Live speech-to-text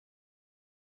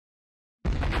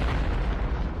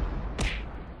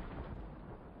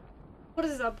What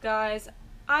is up, guys?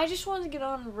 I just wanted to get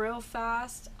on real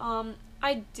fast.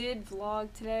 I did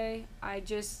vlog today. I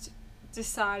just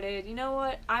decided, you know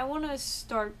what? I want to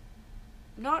start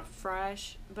not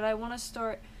fresh, but I want to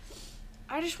start.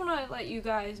 I just want to let you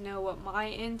guys know what my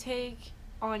intake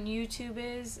on YouTube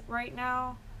is right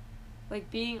now,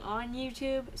 like being on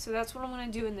YouTube. So that's what I'm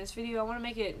going to do in this video. I want to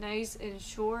make it nice and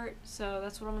short, so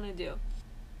that's what I'm going to do.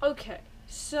 Okay,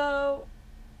 so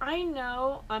I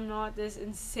know I'm not this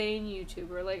insane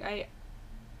YouTuber.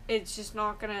 It's just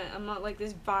not gonna, I'm not like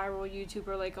this viral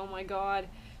YouTuber, like, oh my god,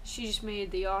 she just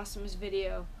made the awesomest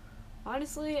video.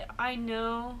 Honestly, I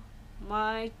know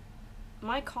my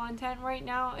content right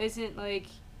now isn't like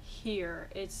here.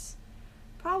 It's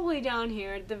probably down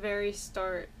here at the very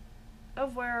start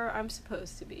of where I'm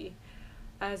supposed to be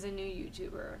as a new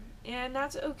YouTuber. And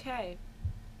that's okay.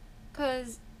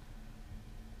 Because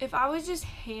if I was just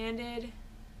handed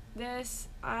this,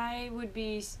 I would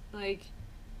be like,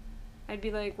 I'd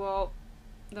be like, well,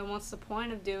 then what's the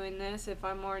point of doing this if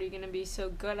I'm already going to be so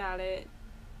good at it?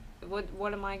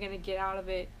 What am I going to get out of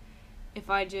it if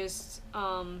I just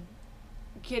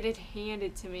get it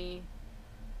handed to me?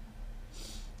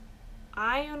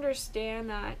 I understand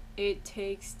that it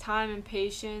takes time and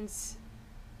patience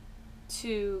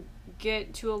to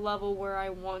get to a level where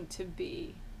I want to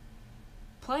be.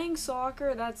 Playing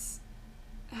soccer, that's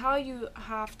how you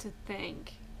have to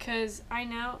think. 'Cause I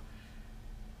know.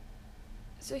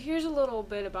 So here's a little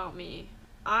bit about me.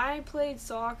 I played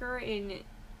soccer in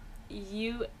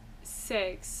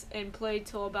U6 and played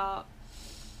till about,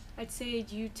 I'd say,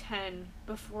 U10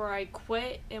 before I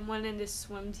quit and went into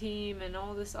swim team and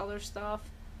all this other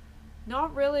stuff.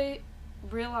 Not really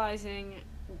realizing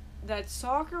that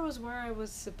soccer was where I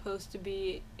was supposed to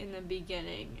be in the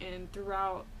beginning and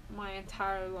throughout my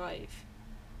entire life.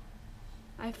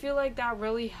 I feel like that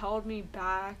really held me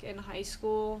back in high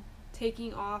school,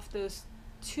 taking off those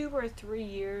 2 or 3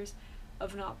 years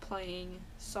of not playing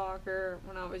soccer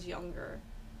when I was younger.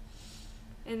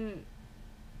 And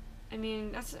I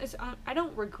mean, I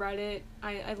don't regret it.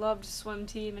 I loved swim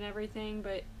team and everything,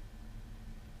 but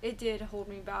it did hold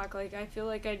me back. Like, I feel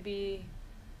like I'd be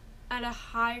at a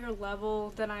higher level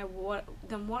than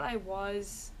what I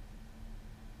was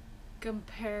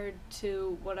compared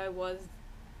to what I was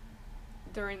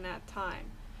during that time.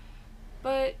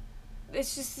 But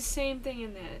it's just the same thing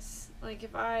in this. Like,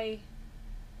 if I'm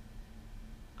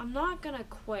not gonna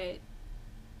quit,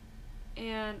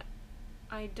 and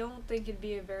I don't think it'd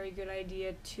be a very good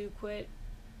idea to quit.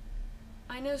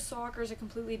 I know soccer is a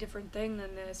completely different thing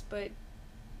than this, but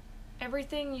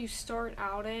everything you start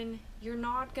out in, you're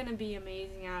not gonna be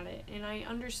amazing at it, and I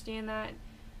understand that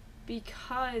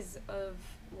because of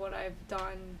what I've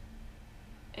done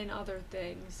in other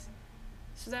things.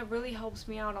 So that really helps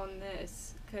me out on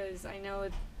this, because I know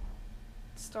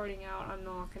starting out I'm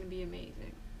not going to be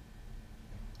amazing.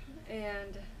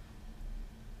 And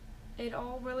it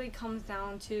all really comes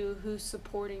down to who's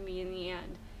supporting me in the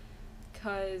end,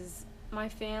 because my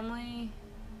family,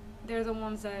 they're the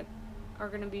ones that are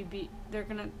going to they're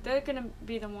going to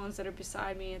be the ones that are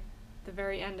beside me at the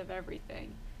very end of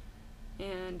everything.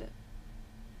 And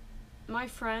my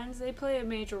friends, they play a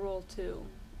major role too.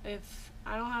 If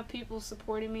I don't have people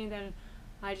supporting me, then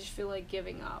I just feel like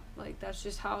giving up. Like, that's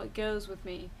just how it goes with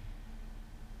me.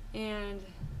 And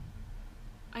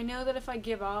I know that if I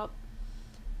give up,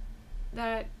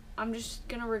 that I'm just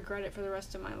gonna regret it for the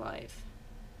rest of my life.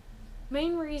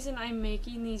 Main reason I'm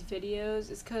making these videos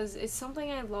is because it's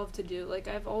something I love to do. Like,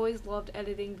 I've always loved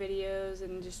editing videos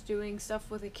and just doing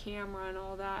stuff with a camera and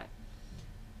all that.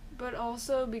 But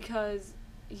also because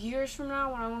years from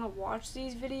now, when I want to watch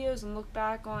these videos and look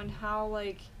back on how,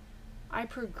 like, I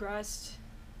progressed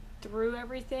through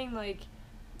everything, like,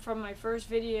 from my first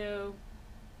video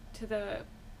to the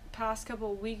past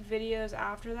couple week videos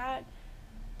after that,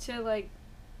 to, like,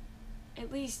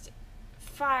 at least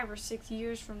 5 or 6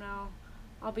 years from now,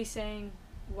 I'll be saying,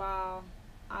 wow,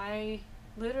 I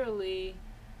literally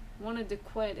wanted to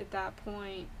quit at that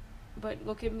point, but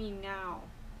look at me now.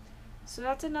 So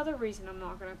that's another reason I'm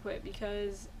not going to quit,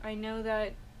 because I know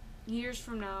that years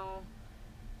from now,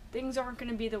 things aren't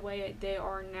going to be the way they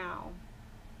are now,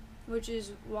 which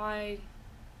is why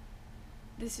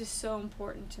this is so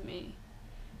important to me.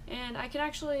 And I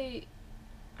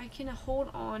can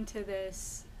hold on to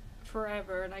this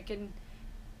forever, and I can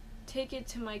take it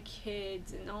to my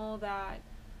kids and all that.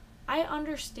 I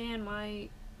understand my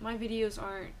videos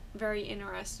aren't very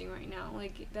interesting right now.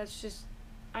 Like, that's just,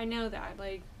 I know that.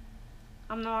 Like,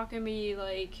 I'm not gonna be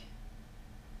like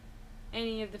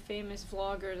any of the famous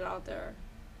vloggers out there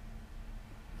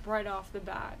right off the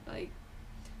bat. Like,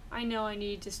 I know I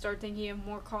need to start thinking of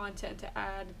more content to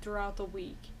add throughout the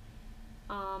week.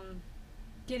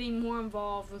 Getting more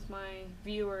involved with my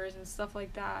viewers and stuff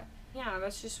like that. Yeah,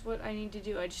 that's just what I need to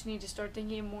do. I just need to start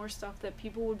thinking of more stuff that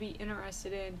people would be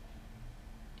interested in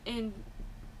and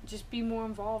just be more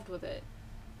involved with it.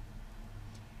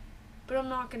 But I'm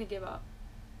not gonna give up.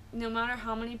 No matter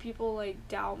how many people like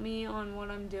doubt me on what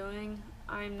I'm doing,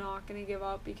 I'm not gonna give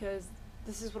up because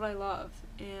this is what I love,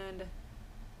 and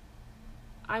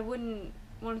I wouldn't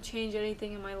want to change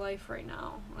anything in my life right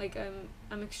now. Like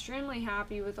I'm extremely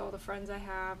happy with all the friends I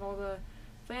have, all the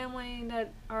family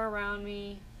that are around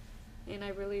me, and I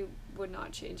really would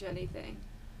not change anything.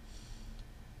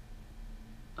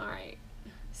 Alright.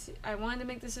 I wanted to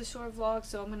make this a short vlog,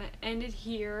 so I'm going to end it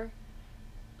here.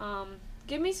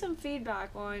 Give me some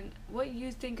feedback on what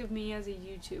you think of me as a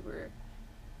YouTuber.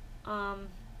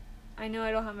 I know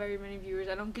I don't have very many viewers.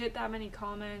 I don't get that many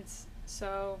comments,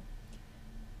 so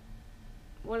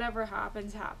whatever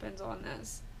happens, happens on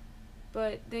this.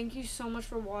 But thank you so much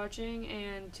for watching,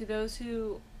 and to those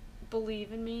who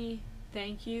believe in me,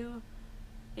 thank you.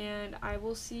 And I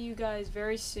will see you guys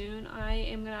very soon. I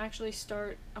am going to actually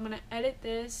I'm going to edit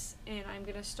this, and I'm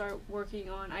going to start working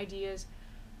on ideas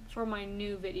for my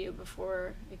new video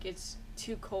before it gets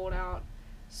too cold out.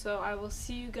 So I will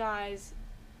see you guys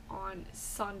on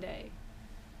Sunday.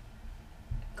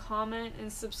 Comment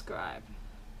and subscribe.